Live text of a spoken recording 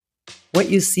what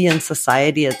you see in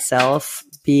society itself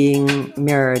being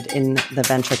mirrored in the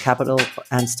venture capital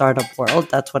and startup world.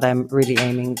 That's what I'm really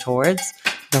aiming towards.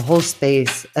 The whole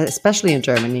space, especially in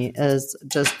Germany, is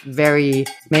just very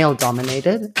male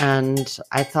dominated. And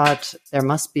I thought there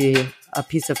must be a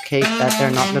piece of cake that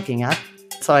they're not looking at.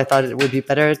 So I thought it would be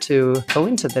better to go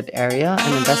into that area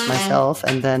and invest myself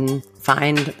and then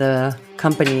find the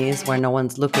companies where no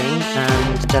one's looking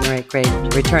and generate great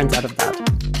returns out of that.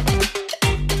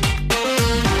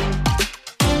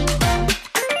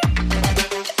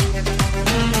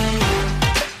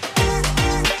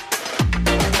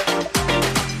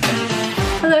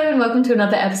 Welcome to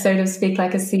another episode of Speak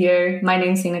Like a CEO. My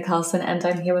name's Lena Carlson and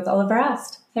I'm here with Oliver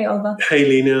Ast. Hey, Oliver. Hey,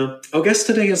 Lena. Our guest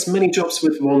today has many jobs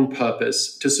with one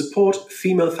purpose: to support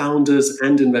female founders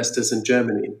and investors in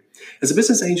Germany. As a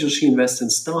business angel, she invests in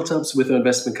startups with her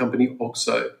investment company,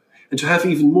 Auxo. And to have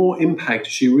even more impact,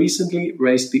 she recently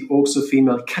raised the Auxo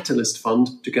Female Catalyst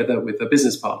Fund together with her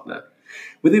business partner.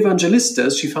 With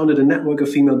Evangelistas, she founded a network of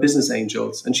female business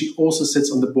angels, and she also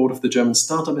sits on the board of the German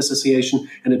Startup Association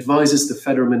and advises the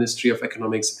Federal Ministry of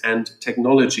Economics and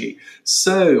Technology.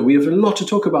 So we have a lot to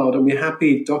talk about, and we're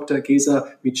happy Dr.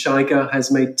 Gesa Micajka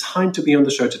has made time to be on the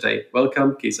show today.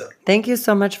 Welcome, Gesa. Thank you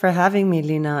so much for having me,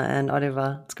 Lena and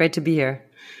Oliver. It's great to be here.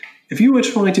 If you were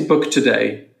to write a book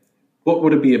today, what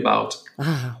would it be about?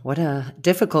 What a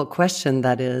difficult question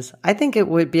that is. I think it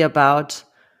would be about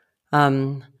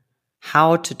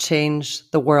how to change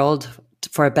the world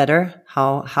for a better,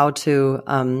 how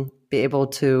to be able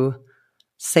to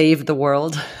save the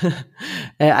world.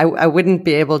 I wouldn't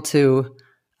be able to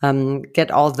get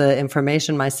all the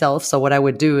information myself. So what I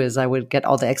would do is I would get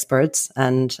all the experts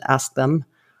and ask them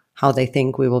how they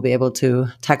think we will be able to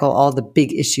tackle all the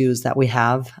big issues that we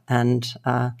have and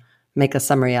make a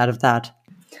summary out of that.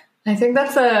 I think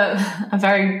that's a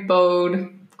very bold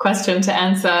question to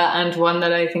answer, and one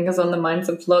that I think is on the minds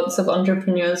of lots of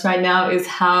entrepreneurs right now is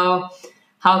how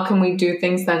can we do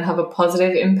things that have a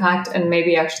positive impact and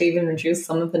maybe actually even reduce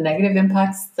some of the negative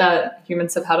impacts that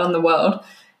humans have had on the world.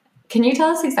 Can you tell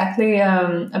us exactly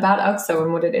about Auxo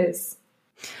and what it is?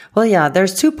 Well, yeah,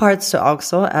 there's two parts to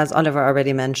Auxo, as Oliver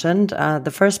already mentioned.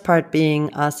 The first part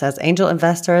being us as angel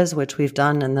investors, which we've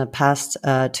done in the past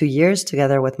 2 years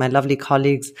together with my lovely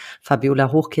colleagues, Fabiola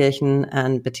Hochkirchen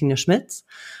and Bettine Schmitz.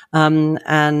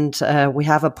 We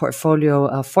have a portfolio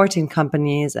of 14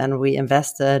 companies, and we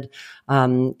invested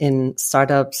in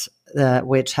startups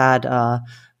which had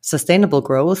sustainable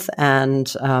growth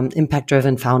and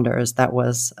impact-driven founders. That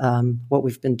was what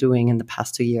we've been doing in the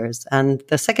past 2 years. And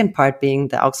the second part being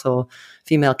the Auxo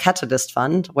Female Catalyst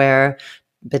Fund, where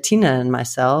Bettina and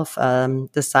myself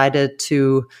decided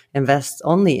to invest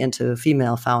only into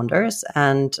female founders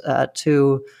and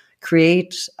to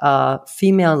create a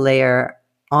female layer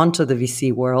onto the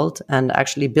VC world and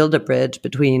actually build a bridge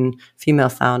between female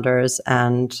founders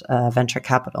and venture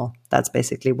capital. That's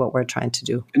basically what we're trying to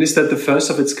do. And is that the first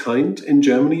of its kind in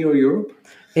Germany or Europe?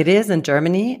 It is in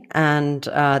Germany, and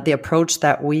the approach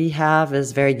that we have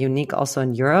is very unique also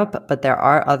in Europe, but there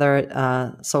are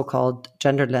other so-called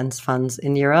gender lens funds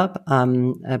in Europe.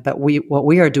 But what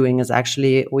we are doing is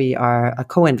actually we are a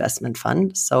co-investment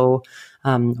fund. So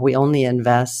we only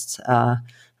invest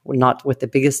not with the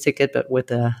biggest ticket, but with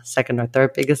the second or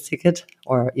third biggest ticket,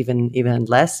 or even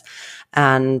less,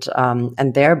 and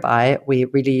thereby we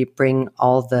really bring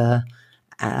all the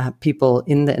people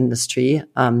in the industry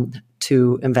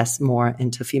to invest more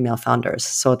into female founders.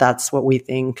 So that's what we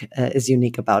think is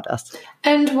unique about us.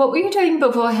 And what were you doing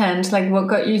beforehand? Like, what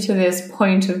got you to this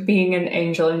point of being an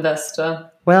angel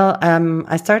investor? Well,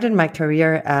 I started my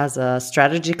career as a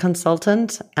strategy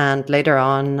consultant, and later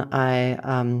on,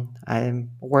 I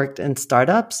worked in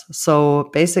startups. So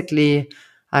basically,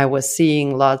 I was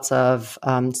seeing lots of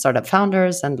startup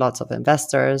founders and lots of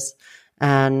investors,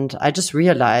 and I just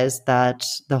realized that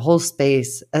the whole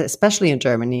space, especially in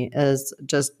Germany, is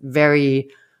just very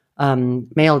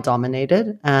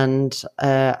male-dominated, and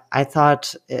I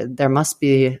thought there must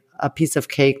be a piece of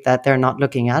cake that they're not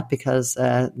looking at because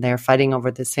they're fighting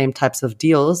over the same types of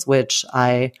deals, which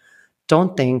I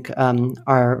don't think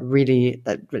are really,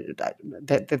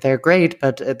 that they're great,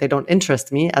 but they don't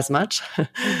interest me as much.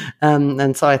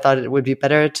 And so I thought it would be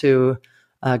better to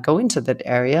go into that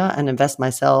area and invest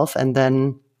myself and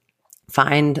then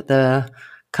find the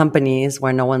companies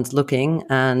where no one's looking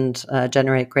and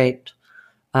generate great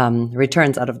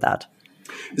returns out of that.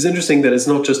 It's interesting that it's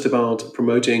not just about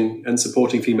promoting and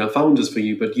supporting female founders for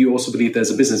you, but you also believe there's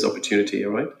a business opportunity,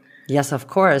 right? Yes, of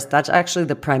course. That's actually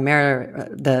the primary,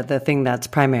 the thing that's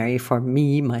primary for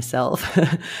me, myself.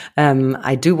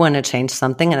 I do want to change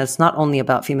something, and it's not only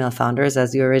about female founders,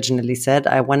 as you originally said.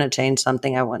 I want to change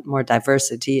something. I want more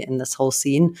diversity in this whole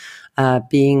scene,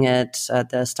 being it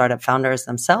the startup founders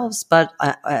themselves, but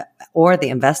or the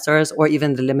investors, or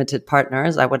even the limited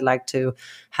partners. I would like to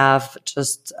have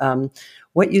just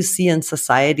what you see in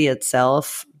society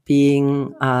itself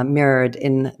being mirrored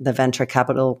in the venture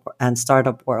capital and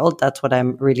startup world. That's what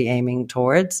I'm really aiming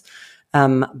towards.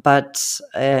 But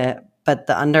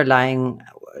the underlying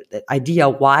idea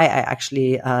why I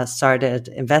actually started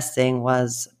investing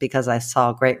was because I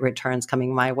saw great returns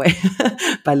coming my way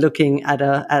by looking at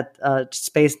a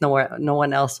space no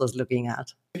one else was looking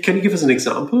at. Can you give us an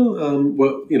example?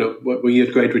 Where you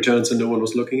had great returns and no one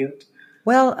was looking at?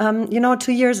 Well,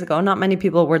 2 years ago, not many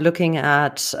people were looking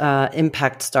at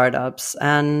impact startups,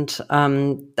 and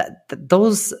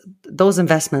those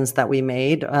investments that we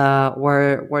made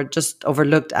were just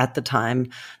overlooked at the time.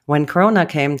 When Corona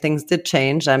came, things did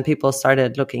change, and people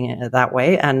started looking at it that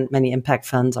way. And many impact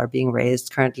funds are being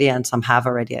raised currently, and some have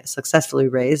already successfully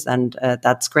raised, and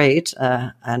that's great.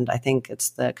 And I think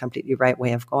it's the completely right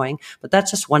way of going. But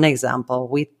that's just one example.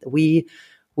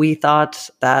 We thought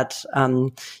that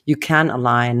you can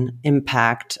align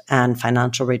impact and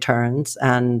financial returns,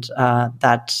 and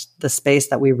that the space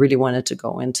that we really wanted to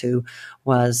go into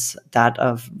was that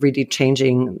of really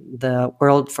changing the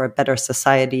world for a better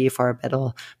society, for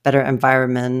a better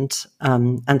environment,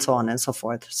 and so on and so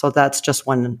forth. So that's just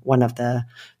one of the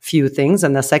few things.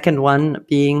 And the second one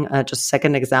being just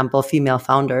second example, female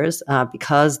founders,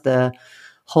 because the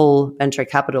whole venture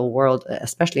capital world,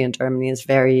 especially in Germany, is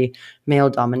very male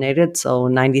dominated. So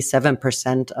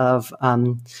 97% of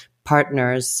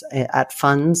partners at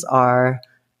funds are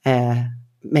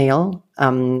male.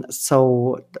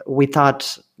 So we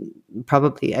thought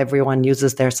probably everyone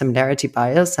uses their similarity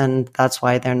bias, and that's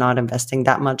why they're not investing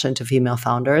that much into female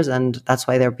founders, and that's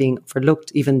why they're being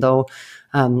overlooked, even though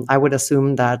I would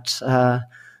assume that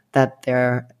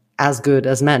they're as good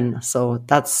as men. So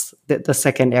that's the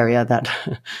second area that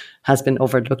has been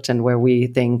overlooked, and where we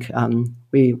think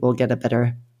we will get a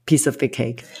better piece of the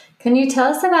cake. Can you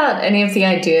tell us about any of the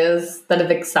ideas that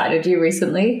have excited you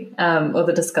recently, or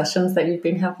the discussions that you've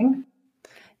been having?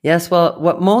 Yes, well,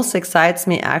 what most excites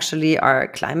me actually are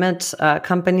climate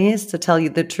companies, to tell you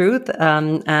the truth.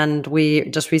 And we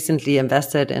just recently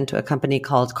invested into a company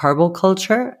called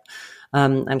Carboculture.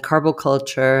 And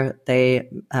Carboculture, they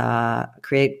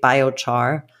create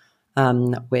biochar,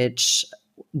 which,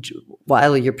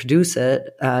 while you produce it,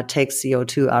 takes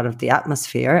CO2 out of the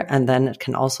atmosphere, and then it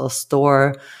can also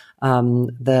store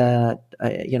the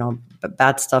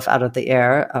bad stuff out of the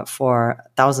air for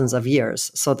thousands of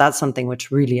years. So that's something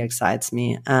which really excites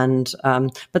me. And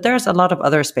but there's a lot of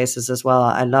other spaces as well.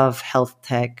 I love health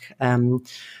tech.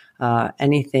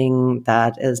 Anything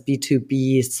that is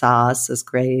B2B, SaaS is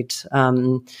great.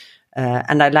 And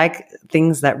I like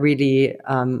things that really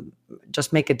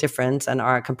just make a difference and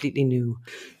are completely new.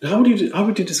 How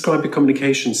would you describe your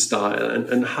communication style,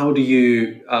 and how do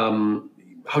you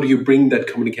bring that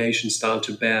communication style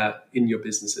to bear in your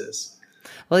businesses?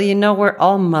 Well, we're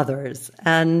all mothers,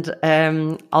 and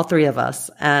all three of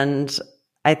us, and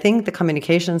I think the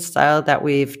communication style that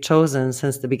we've chosen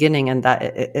since the beginning, and that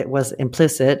it was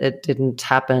implicit, it didn't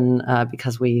happen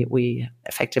because we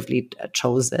effectively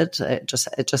chose it. It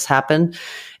just happened,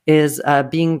 is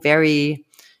being very,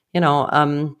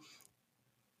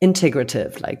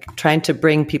 integrative, like trying to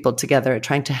bring people together,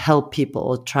 trying to help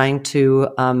people, trying to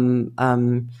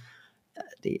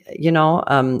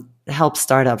help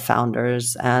startup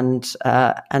founders, and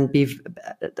be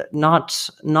not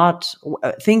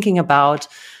thinking about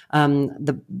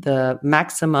the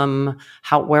maximum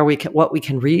what we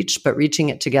can reach, but reaching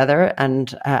it together,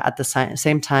 and at the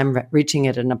same time reaching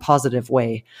it in a positive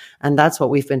way. And that's what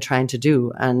we've been trying to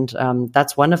do. And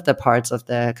that's one of the parts of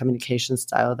the communication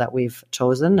style that we've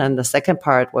chosen. And the second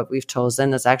part, what we've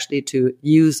chosen, is actually to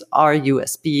use our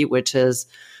USP, which is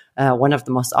one of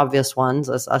the most obvious ones,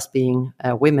 is us being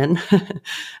women,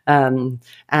 and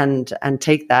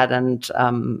take that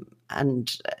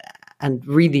and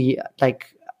really,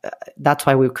 like, that's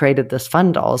why we've created this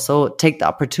fund. Also, take the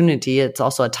opportunity. It's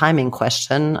also a timing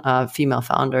question. Female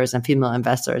founders and female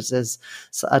investors is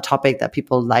a topic that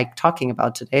people like talking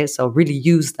about today. So really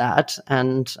use that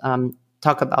and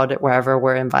talk about it wherever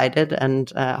we're invited,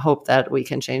 and hope that we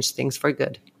can change things for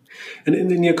good. And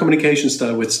in your communication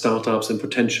style with startups and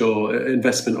potential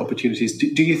investment opportunities,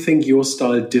 do you think your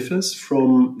style differs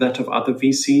from that of other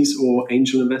VCs or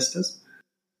angel investors?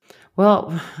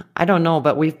 Well, I don't know,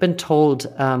 but we've been told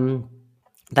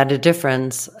that a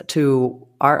difference to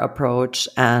our approach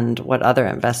and what other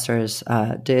investors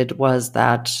did was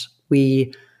that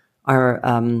we are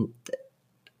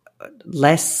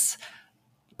less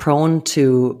prone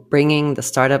to bringing the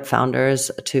startup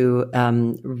founders to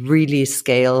really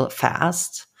scale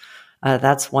fast.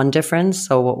 That's one difference.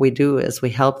 So what we do is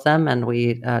we help them and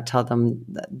we tell them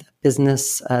the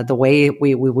business, the way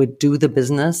we would do the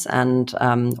business and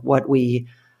what we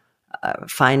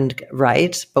find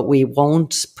right, but we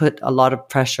won't put a lot of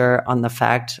pressure on the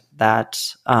fact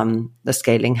that the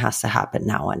scaling has to happen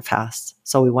now and fast.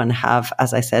 So we want to have,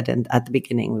 as I said at the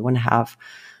beginning, we want to have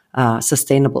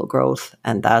sustainable growth.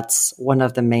 And that's one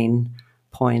of the main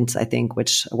points, I think,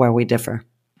 where we differ.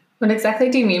 What exactly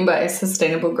do you mean by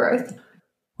sustainable growth?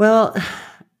 Well,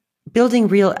 building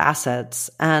real assets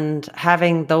and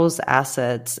having those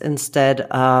assets instead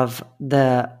of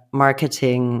the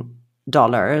marketing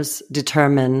dollars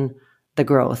determine the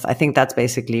growth. I think that's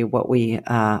basically what we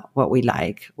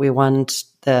like. We want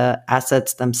the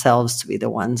assets themselves to be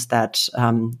the ones that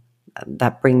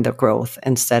bring the growth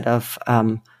instead of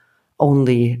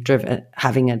only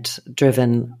having it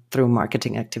driven through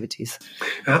marketing activities.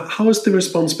 How has the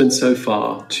response been so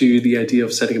far to the idea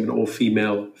of setting up an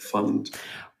all-female fund?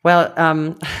 Well,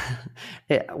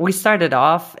 we started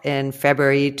off in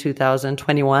February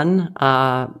 2021,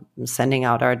 sending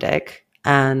out our deck.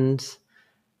 And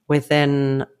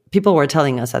people were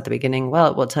telling us at the beginning, well,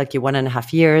 it will take you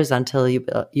 1.5 years until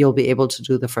you'll be able to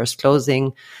do the first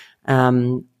closing.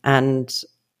 And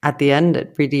at the end,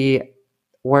 it really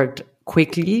worked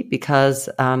quickly because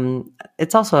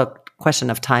it's also a question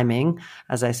of timing,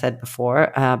 as I said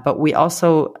before. But we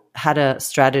also had a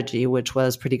strategy which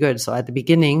was pretty good. So at the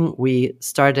beginning, we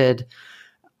started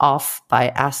off by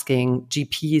asking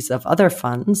GPs of other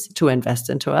funds to invest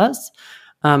into us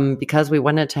because we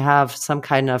wanted to have some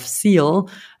kind of seal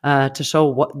to show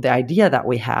what the idea that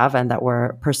we have and that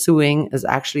we're pursuing is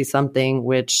actually something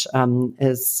which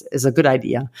is a good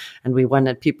idea. And we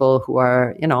wanted people who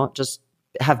are, just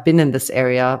have been in this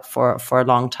area for a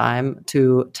long time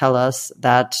to tell us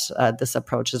that this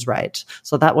approach is right.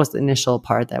 So that was the initial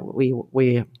part that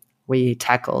we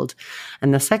tackled.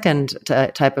 And the second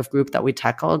type of group that we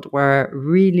tackled were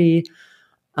really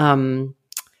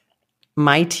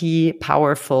mighty,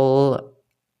 powerful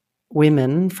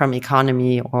women from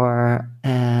economy or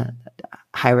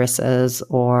heiresses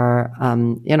or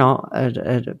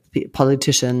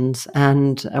politicians,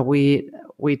 and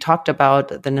we talked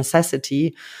about the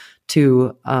necessity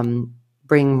to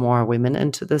bring more women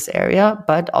into this area,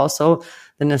 but also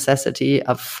the necessity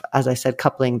of, as I said,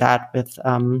 coupling that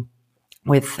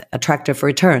with attractive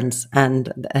returns, and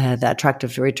the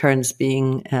attractive returns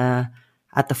being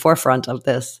at the forefront of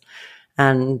this.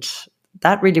 And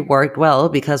that really worked well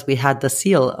because we had the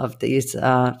seal of these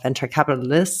venture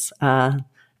capitalists,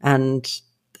 and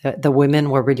the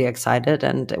women were really excited,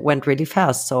 and it went really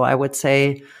fast. So I would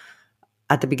say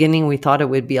at the beginning, we thought it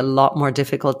would be a lot more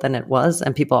difficult than it was.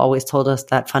 And people always told us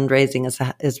that fundraising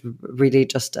is really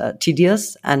just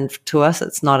tedious. And to us,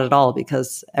 it's not at all,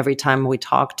 because every time we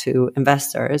talk to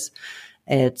investors,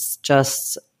 it's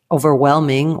just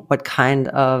overwhelming what kind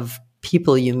of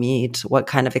people you meet, what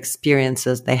kind of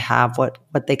experiences they have, what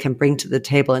they can bring to the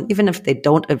table. And even if they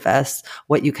don't invest,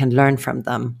 what you can learn from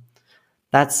them.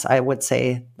 That's, I would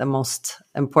say, the most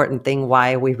important thing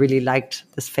why we really liked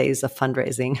this phase of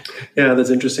fundraising. Yeah, that's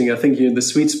interesting. I think you're in the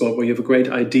sweet spot where you have a great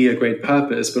idea, great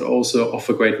purpose, but also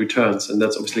offer great returns. And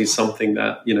that's obviously something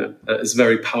that, is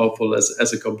very powerful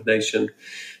as a combination.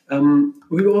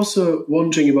 We were also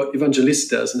wondering about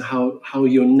Evangelistas and how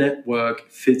your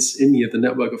network fits in here, the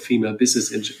network of female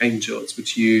business angels,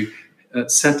 which you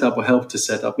set up or helped to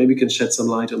set up. Maybe you can shed some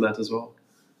light on that as well.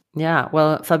 Yeah,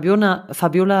 well,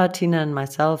 Fabiola, Tina, and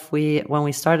myself, when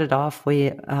we started off,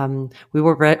 we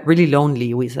were really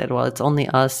lonely. We said, well, it's only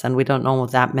us, and we don't know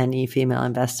that many female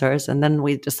investors. And then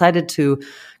we decided to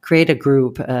create a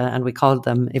group, and we called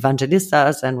them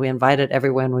Evangelistas, and we invited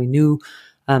everyone we knew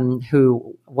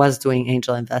who was doing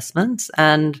angel investments.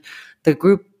 And the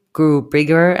group grew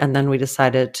bigger, and then we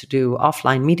decided to do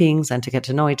offline meetings and to get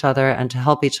to know each other and to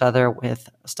help each other with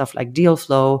stuff like deal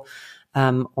flow,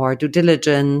 or due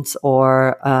diligence,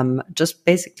 or just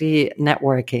basically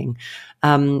networking.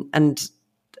 And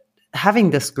having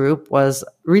this group was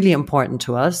really important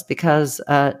to us because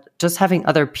just having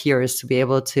other peers to be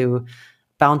able to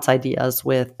bounce ideas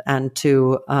with and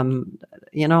to,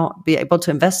 be able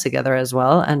to invest together as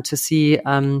well, and to see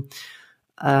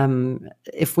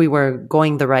if we were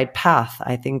going the right path.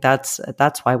 I think that's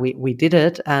why we did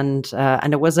it, and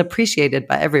it was appreciated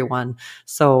by everyone.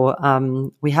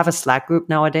 So we have a Slack group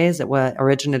nowadays.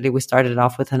 Originally we started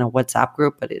off within a WhatsApp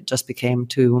group, but it just became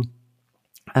too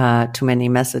many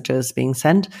messages being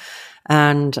sent.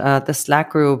 And the Slack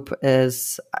group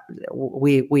is,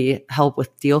 we help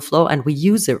with deal flow, and we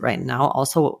use it right now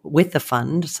also with the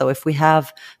fund. So if we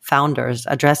have founders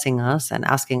addressing us and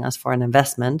asking us for an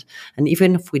investment, and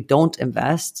even if we don't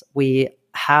invest, we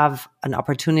have an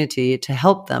opportunity to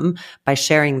help them by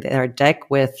sharing their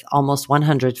deck with almost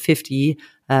 150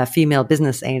 female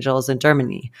business angels in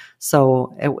Germany.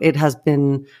 So it has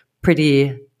been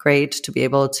pretty great to be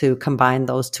able to combine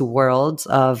those two worlds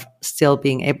of still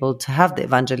being able to have the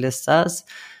evangelistas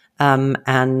and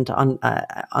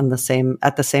at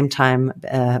the same time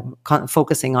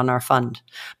focusing on our fund.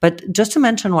 But just to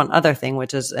mention one other thing,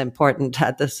 which is important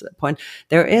at this point,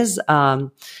 there is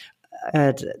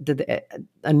they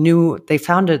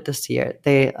founded this year.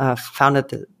 They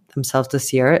founded themselves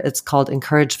this year. It's called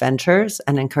Encourage Ventures,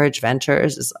 and Encourage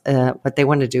Ventures is what they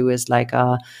want to do is like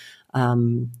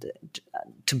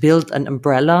to build an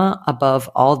umbrella above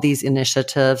all these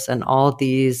initiatives and all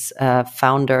these female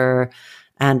founder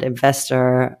and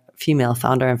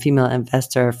female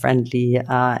investor friendly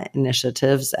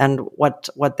initiatives. And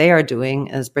what they are doing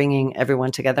is bringing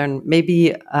everyone together, and maybe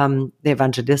the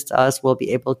evangelistas will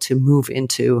be able to move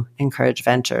into Encourage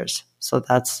Ventures. So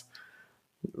that's,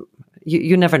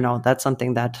 you never know. That's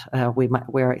something that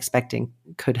we're expecting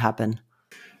could happen.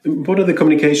 What are the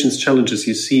communications challenges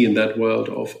you see in that world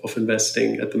of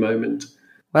investing at the moment?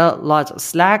 Well, lots of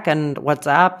Slack and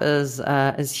WhatsApp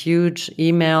is huge.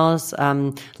 Emails,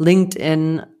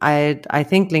 LinkedIn. I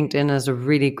think LinkedIn is a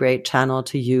really great channel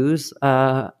to use.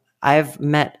 I've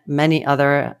met many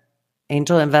other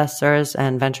angel investors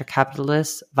and venture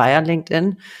capitalists via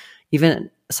LinkedIn. Even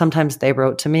sometimes they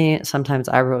wrote to me, sometimes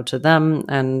I wrote to them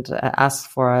and asked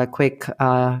for a quick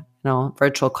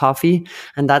virtual coffee.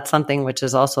 And that's something which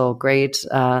is also great.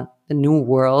 The new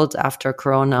world after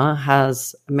Corona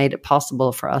has made it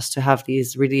possible for us to have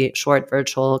these really short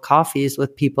virtual coffees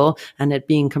with people, and it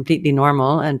being completely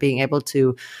normal and being able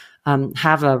to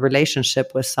have a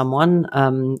relationship with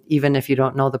someone, even if you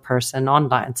don't know the person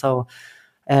online. So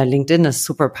LinkedIn is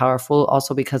super powerful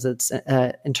also because it's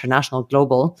international,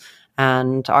 global.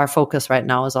 And our focus right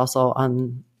now is also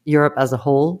on Europe as a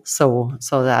whole. So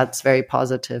that's very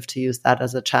positive to use that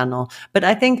as a channel. But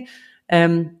I think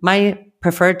my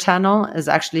preferred channel is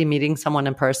actually meeting someone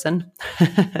in person.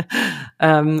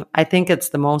 I think it's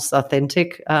the most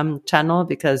authentic channel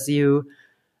because you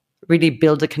really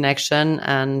build a connection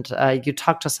and you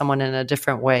talk to someone in a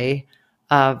different way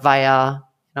via,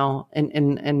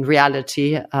 in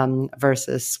reality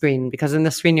versus screen. Because in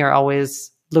the screen, you're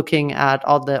always looking at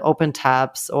all the open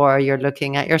tabs, or you're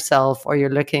looking at yourself, or you're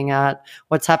looking at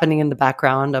what's happening in the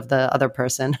background of the other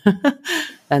person.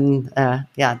 And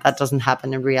that doesn't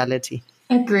happen in reality.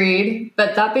 Agreed.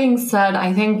 But that being said,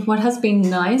 I think what has been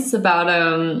nice about,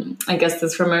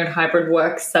 this remote hybrid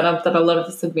work setup that a lot of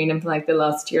us have been in for like the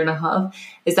last year and a half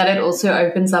is that it also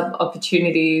opens up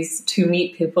opportunities to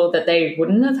meet people that they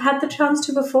wouldn't have had the chance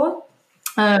to before.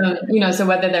 So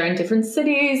whether they're in different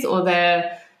cities or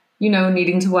they're,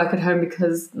 needing to work at home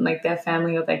because like their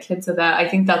family or their kids are there. I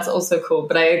think that's also cool.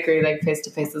 But I agree, like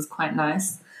face-to-face is quite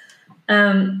nice.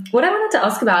 What I wanted to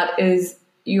ask about is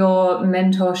your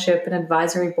mentorship and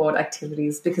advisory board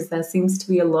activities, because there seems to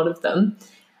be a lot of them.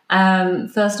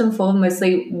 First and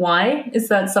foremostly, why is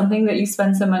that something that you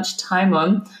spend so much time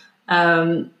on?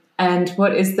 And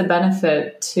what is the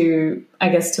benefit to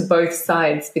both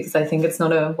sides? Because I think it's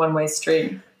not a one-way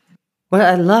street. Well,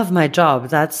 I love my job.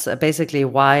 That's basically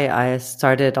why I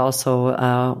started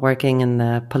also working in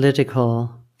the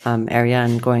political area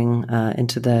and going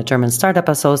into the German Startup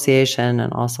Association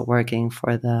and also working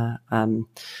for the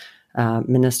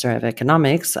Minister of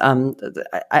Economics.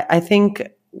 I think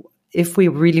if we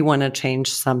really want to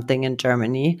change something in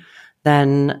Germany,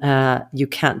 then you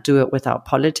can't do it without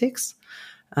politics.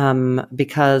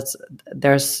 Because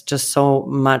there's just so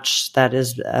much that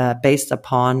is based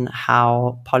upon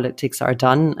how politics are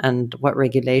done and what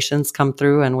regulations come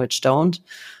through and which don't.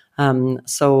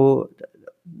 So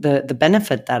the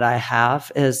benefit that I have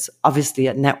is obviously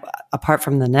apart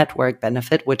from the network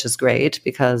benefit, which is great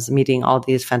because meeting all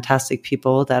these fantastic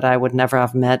people that I would never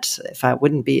have met if I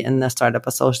wouldn't be in the Startup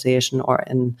Association or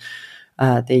in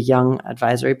the Young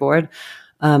Advisory Board.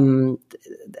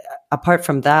 Apart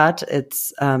from that,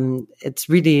 it's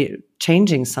really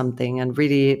changing something and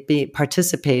really be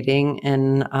participating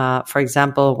in, for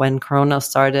example, when Corona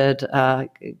started,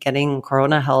 getting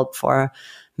Corona help for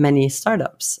many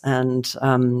startups, and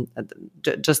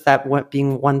just that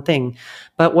being one thing.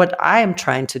 But what I am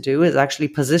trying to do is actually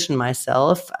position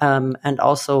myself, and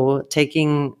also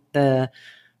taking the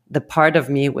part of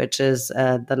me which is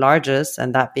the largest,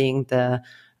 and that being the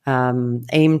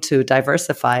aim to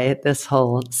diversify this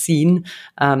whole scene,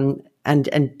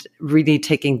 and really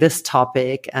taking this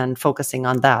topic and focusing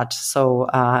on that. So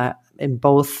in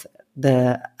both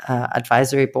the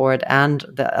advisory board and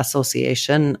the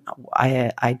association,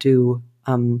 I do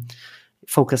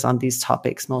focus on these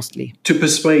topics mostly. To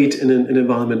persuade in an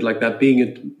environment like that, being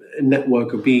a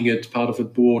network or being a part of a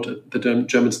board at the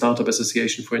German Startup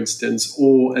Association, for instance,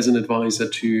 or as an advisor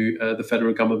to the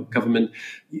federal government,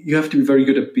 you have to be very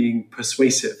good at being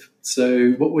persuasive.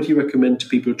 So what would you recommend to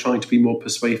people trying to be more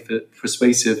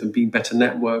persuasive and being better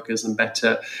networkers and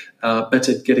better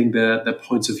getting their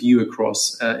points of view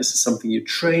across? Is it something you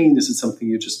trained? Is it something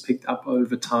you just picked up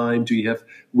over time? Do you have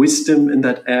wisdom in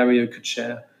that area you could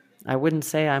share? I wouldn't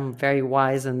say I'm very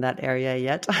wise in that area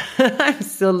yet. I'm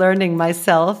still learning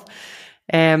myself.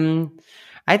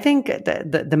 I think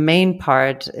the main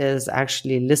part is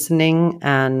actually listening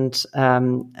and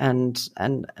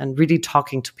really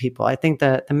talking to people. I think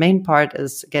the main part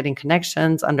is getting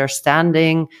connections,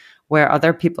 understanding where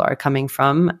other people are coming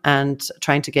from, and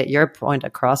trying to get your point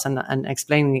across, and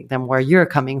explaining them where you're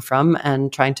coming from,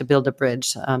 and trying to build a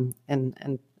bridge in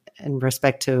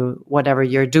respect to whatever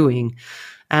you're doing.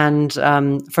 And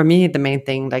for me, the main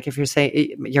thing, like if you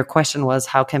say your question was,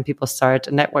 how can people start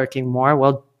networking more?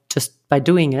 Well, just by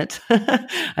doing it.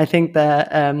 I think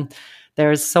that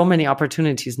there's so many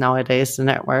opportunities nowadays to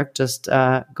network. Just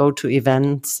go to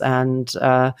events, and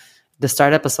the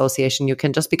Startup Association, you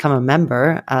can just become a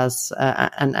member as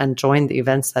and join the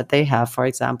events that they have, for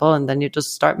example, and then you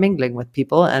just start mingling with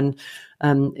people. And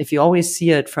if you always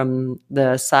see it from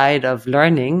the side of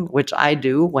learning, which I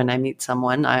do when I meet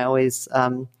someone,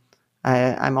 I'm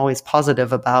always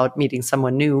positive about meeting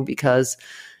someone new, because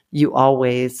you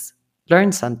always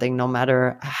learn something, no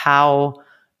matter how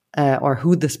or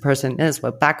who this person is,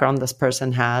 what background this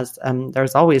person has.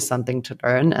 There's always something to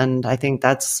learn, and I think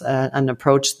that's an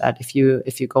approach that if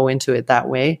you go into it that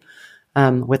way,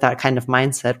 with that kind of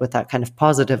mindset, with that kind of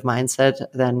positive mindset,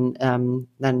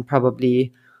 then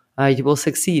probably you will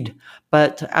succeed.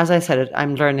 But as I said,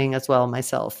 I'm learning as well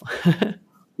myself.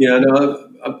 Yeah, no,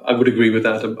 I would agree with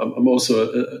that. I'm also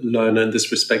a learner in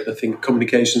this respect. I think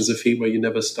communication is a field where you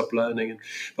never stop learning.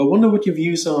 But I wonder what your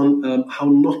views are on how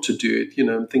not to do it.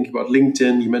 I'm thinking about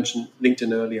LinkedIn. You mentioned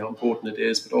LinkedIn earlier, how important it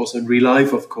is, but also in real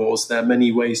life, of course, there are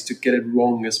many ways to get it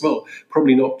wrong as well.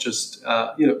 Probably not just,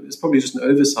 it's probably just an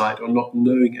oversight or not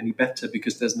knowing any better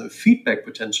because there's no feedback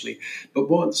potentially.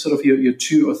 But what sort of your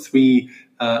 2 or 3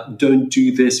 don't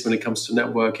do this when it comes to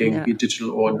networking, be it digital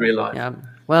or in real life? Yeah.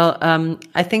 Well,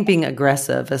 I think being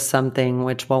aggressive is something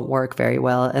which won't work very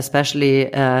well,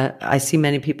 especially I see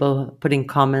many people putting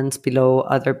comments below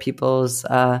other people's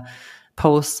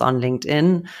posts on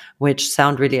LinkedIn, which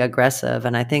sound really aggressive.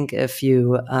 And I think if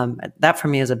you, that for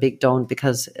me is a big don't,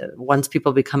 because once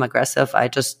people become aggressive, I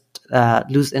just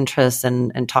lose interest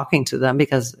in talking to them,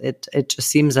 because it just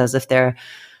seems as if they're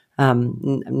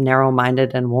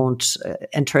narrow-minded and won't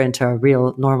enter into a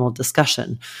real normal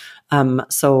discussion.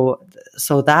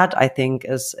 So that I think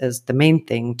is the main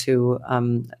thing, to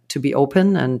be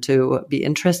open and to be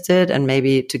interested, and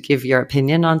maybe to give your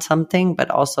opinion on something, but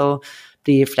also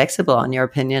be flexible on your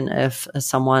opinion if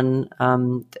someone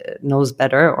knows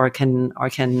better or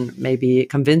can maybe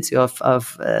convince you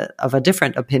of a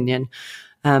different opinion.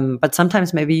 But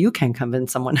sometimes maybe you can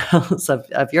convince someone else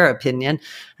of your opinion,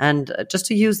 and just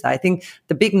to use that. I think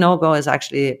the big no-go is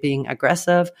actually being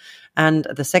aggressive. And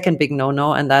the second big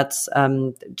no-no, and that's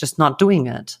just not doing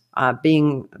it,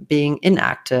 being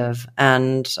inactive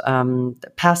and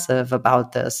passive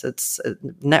about this.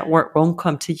 Network won't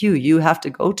come to you. You have to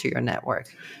go to your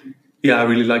network. Yeah, I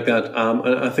really like that.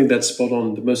 I think that's spot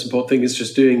on. The most important thing is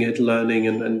just doing it, learning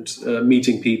and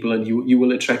meeting people, and you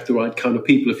will attract the right kind of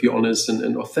people if you're honest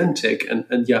and authentic.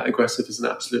 And yeah, aggressive is an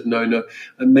absolute no-no.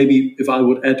 And maybe if I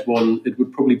would add one, it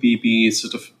would probably be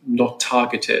sort of not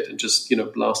targeted and just,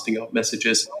 blasting out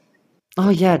messages. Oh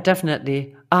yeah,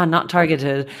 definitely. Not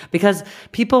targeted, because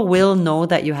people will know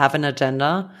that you have an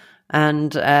agenda.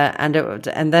 And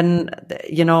then,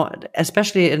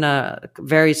 especially in a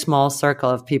very small circle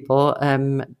of people,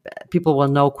 people will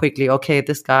know quickly, okay,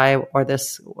 this guy or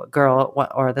this girl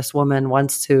or this woman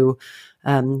wants to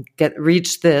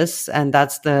reach this, and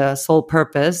that's the sole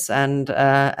purpose. And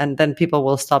then people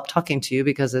will stop talking to you,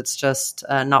 because it's just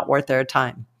not worth their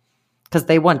time, because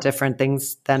they want different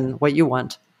things than what you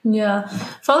want. Yeah.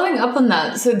 Following up on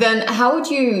that, so then how would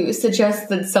you suggest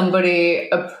that somebody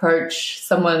approach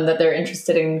someone that they're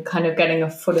interested in kind of getting a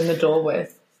foot in the door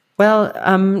with? Well,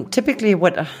 typically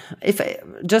I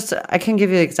can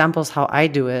give you examples how I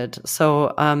do it.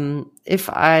 So, if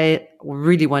I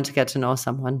really want to get to know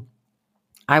someone,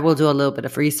 I will do a little bit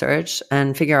of research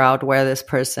and figure out where this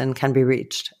person can be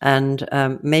reached. And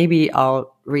maybe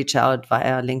I'll reach out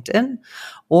via LinkedIn,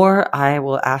 or I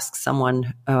will ask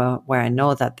someone where I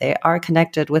know that they are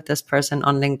connected with this person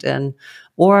on LinkedIn,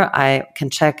 or I can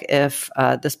check if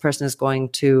this person is going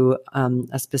to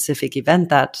a specific event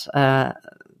that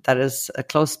is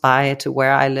close by to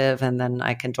where I live, and then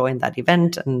I can join that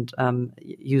event and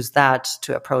use that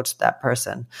to approach that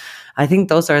person. I think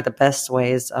those are the best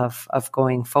ways of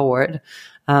going forward.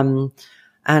 And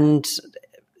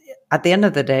at the end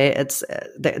of the day,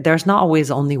 there's not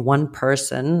always only one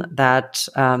person that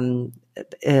can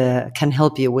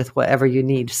help you with whatever you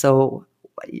need. So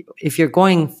if you're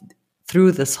going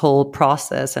through this whole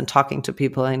process and talking to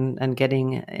people and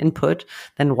getting input,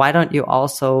 then why don't you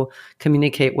also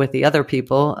communicate with the other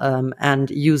people and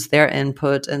use their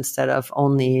input instead of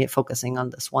only focusing on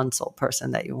this one sole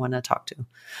person that you want to talk to?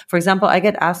 For example, I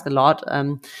get asked a lot,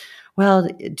 well,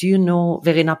 do you know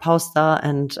Verena Pauster?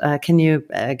 And can you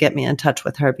get me in touch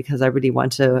with her, because I really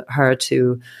want her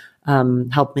to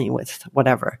help me with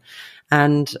whatever.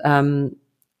 And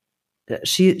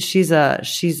she's a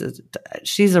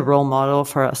role model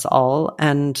for us all,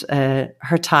 and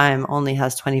her time only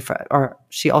has 24, or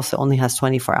she also only has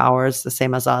 24 hours, the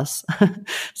same as us.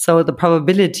 So the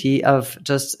probability of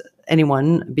just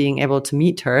anyone being able to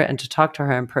meet her and to talk to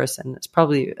her in person is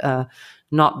probably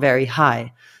not very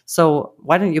high. So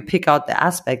why don't you pick out the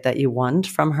aspect that you want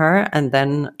from her, and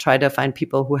then try to find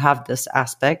people who have this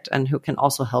aspect and who can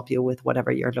also help you with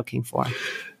whatever you're looking for.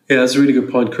 Yeah, that's a really good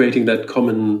point, creating that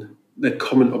common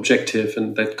objective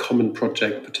and that common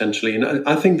project potentially. And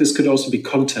I think this could also be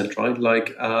content, right?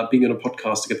 Like being on a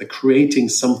podcast together, creating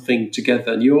something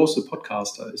together. And you're also a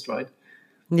podcast host, right?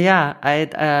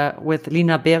 Yeah, with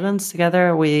Lina Behrens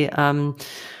together, we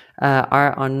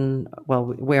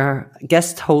we're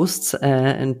guest hosts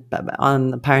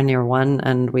on Pioneer One,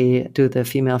 and we do the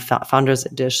Female Founders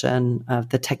Edition of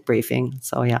the Tech Briefing.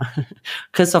 So yeah,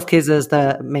 Christoph Käse is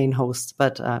the main host,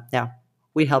 but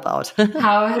we help out.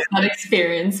 How has that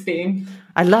experience been?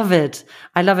 I love it.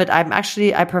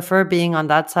 I prefer being on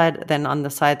that side than on the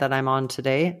side that I'm on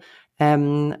today.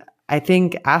 I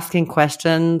think asking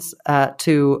questions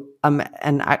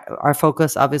and our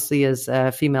focus obviously is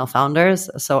female founders.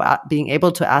 So being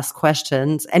able to ask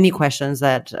questions, any questions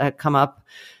that come up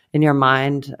in your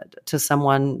mind to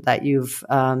someone that you're a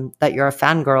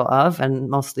fangirl of, and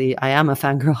mostly I am a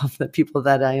fangirl of the people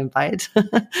that I invite.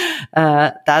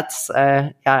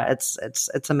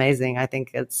 It's amazing. I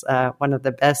think it's one of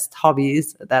the best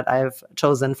hobbies that I've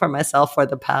chosen for myself for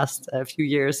the past few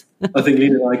years. I think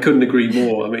Lina and I couldn't agree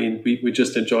more. I mean, we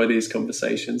just enjoy these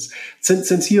conversations.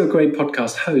 Since you're a great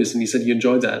podcast host and you said you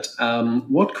enjoyed that,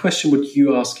 what question would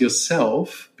you ask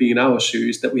yourself, being in our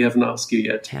shoes, that we haven't asked you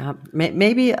yet? Yeah,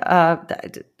 maybe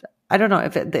I don't know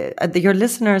if your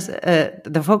listeners,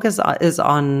 the focus is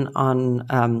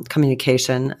on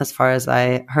communication, as far as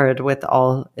I heard with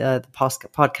all the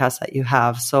podcasts that you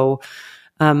have. So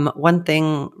one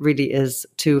thing really is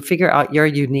to figure out your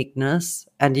uniqueness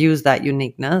and use that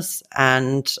uniqueness.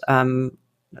 And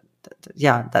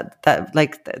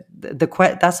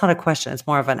that's not a question; it's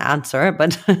more of an answer.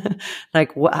 But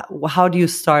like, how do you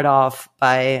start off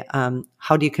by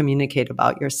how do you communicate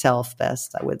about yourself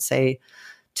best? I would say,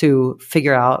 to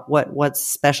figure out what's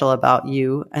special about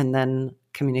you, and then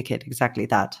communicate exactly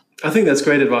that. I think that's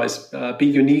great advice. Be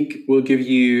unique will give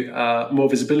you more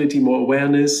visibility, more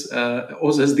awareness.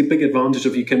 Also has the big advantage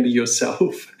of you can be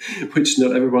yourself, which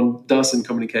not everyone does in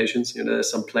communications. You know, there's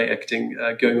some play acting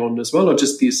going on as well, or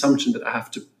just the assumption that I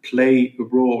have to play a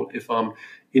role if I'm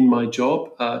in my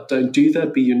job. Don't do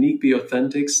that. Be unique, be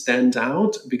authentic, stand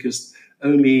out, because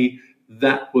only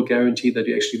that will guarantee that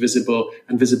you're actually visible,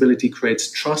 and visibility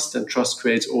creates trust, and trust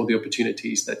creates all the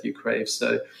opportunities that you crave.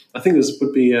 So I think this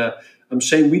would be I'm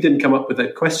ashamed we didn't come up with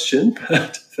that question,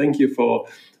 but thank you for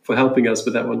helping us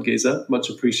with that one, Gesa. Much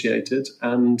appreciated.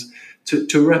 And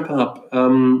to wrap up,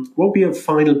 what would be a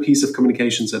final piece of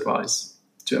communications advice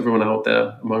to everyone out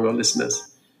there among our listeners?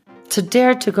 To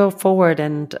dare to go forward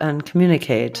and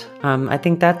communicate. I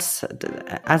think that's,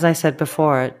 as I said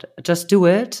before, just do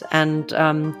it, and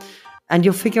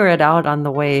you'll figure it out on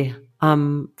the way.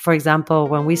 For example,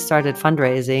 when we started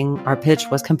fundraising, our pitch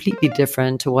was completely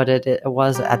different to what it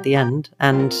was at the end.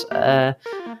 And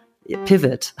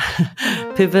pivot,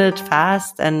 pivot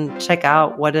fast and check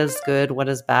out what is good, what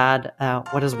is bad,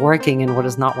 what is working and what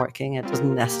is not working. It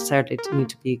doesn't necessarily need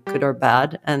to be good or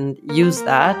bad, and use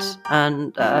that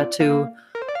and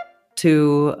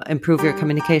to improve your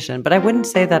communication. But I wouldn't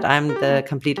say that I'm the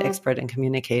complete expert in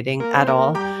communicating at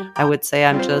all. I would say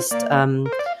I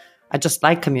just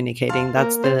like communicating.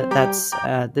 That's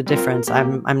the difference.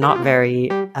 I'm not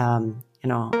very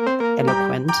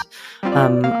eloquent.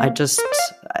 I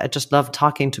just love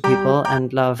talking to people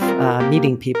and love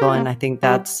meeting people, and I think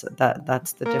that's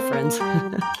the difference.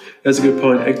 That's a good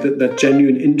point. That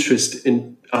genuine interest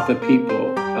in other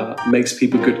people makes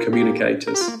people good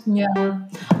communicators. Yeah,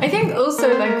 I think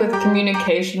also like with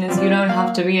communication is you don't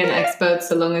have to be an expert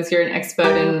so long as you're an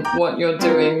expert in what you're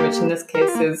doing, which in this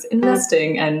case is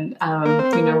investing and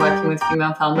working with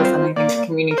female founders. And I think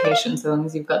communication, so long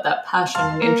as you've got that passion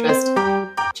and interest,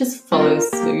 just follows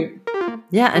suit.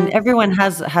 Yeah, and everyone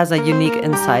has a unique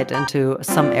insight into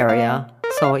some area.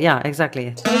 So yeah,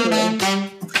 exactly. Totally.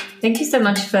 Thank you so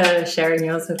much for sharing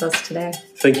yours with us today.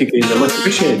 Thank you, Gina. Much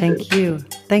appreciated. Thank you.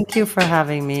 Thank you for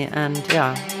having me, and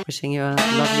wishing you a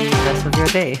lovely rest of your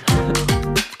day.